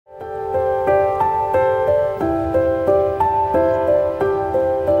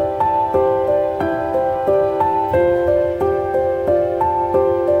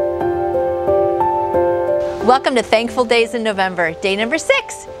Welcome to Thankful Days in November, day number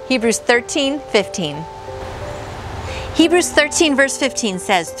 6, Hebrews 13:15. Hebrews 13 verse 15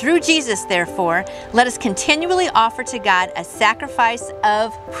 says, "Through Jesus, therefore, let us continually offer to God a sacrifice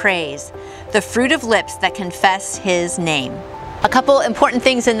of praise, the fruit of lips that confess His name." A couple important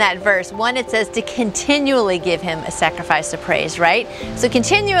things in that verse. One, it says to continually give Him a sacrifice of praise, right? So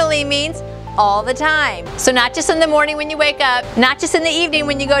continually means all the time. So not just in the morning when you wake up, not just in the evening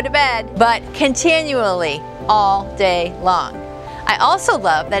when you go to bed, but continually all day long. I also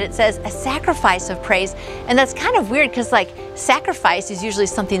love that it says a sacrifice of praise, and that's kind of weird because like sacrifice is usually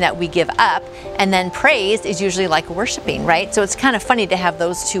something that we give up, and then praise is usually like worshiping, right? So it's kind of funny to have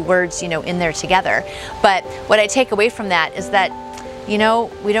those two words, in there together. But what I take away from that is that, we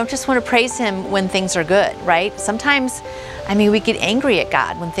don't just want to praise Him when things are good, right? Sometimes, we get angry at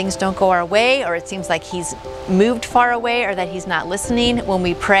God when things don't go our way, or it seems like He's moved far away, or that He's not listening when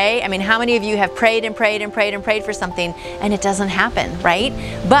we pray. How many of you have prayed and prayed and prayed and prayed for something and it doesn't happen, right?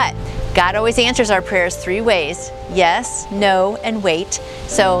 But God always answers our prayers 3 ways: yes, no, and wait.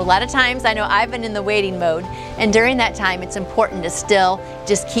 So a lot of times I know I've been in the waiting mode, and during that time it's important to still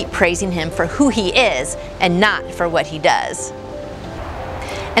just keep praising Him for who He is and not for what He does.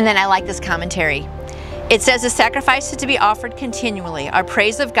 And then I like this commentary. It says the sacrifice is to be offered continually. Our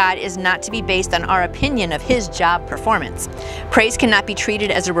praise of God is not to be based on our opinion of His job performance. Praise cannot be treated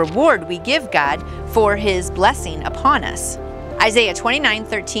as a reward we give God for His blessing upon us. Isaiah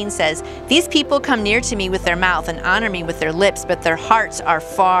 29:13 says, "These people come near to me with their mouth and honor me with their lips, but their hearts are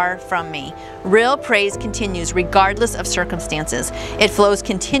far from me." Real praise continues regardless of circumstances. It flows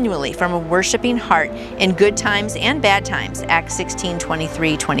continually from a worshiping heart in good times and bad times. Acts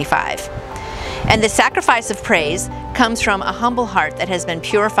 16:23-25. And the sacrifice of praise comes from a humble heart that has been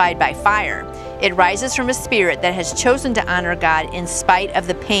purified by fire. It rises from a spirit that has chosen to honor God in spite of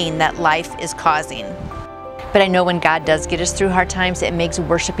the pain that life is causing. But I know when God does get us through hard times, it makes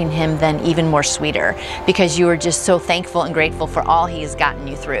worshiping Him then even more sweeter, because you are just so thankful and grateful for all He has gotten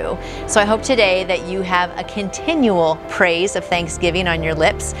you through. So I hope today that you have a continual praise of thanksgiving on your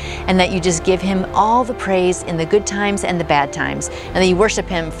lips, and that you just give Him all the praise in the good times and the bad times, and that you worship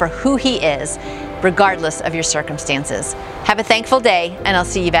Him for who He is, regardless of your circumstances. Have a thankful day, and I'll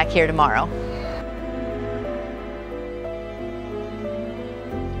see you back here tomorrow.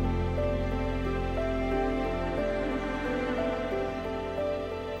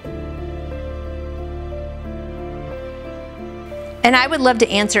 And I would love to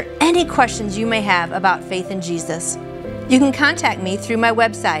answer any questions you may have about faith in Jesus. You can contact me through my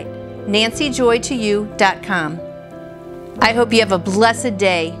website, nancyjoytoyou.com. I hope you have a blessed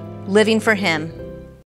day living for Him.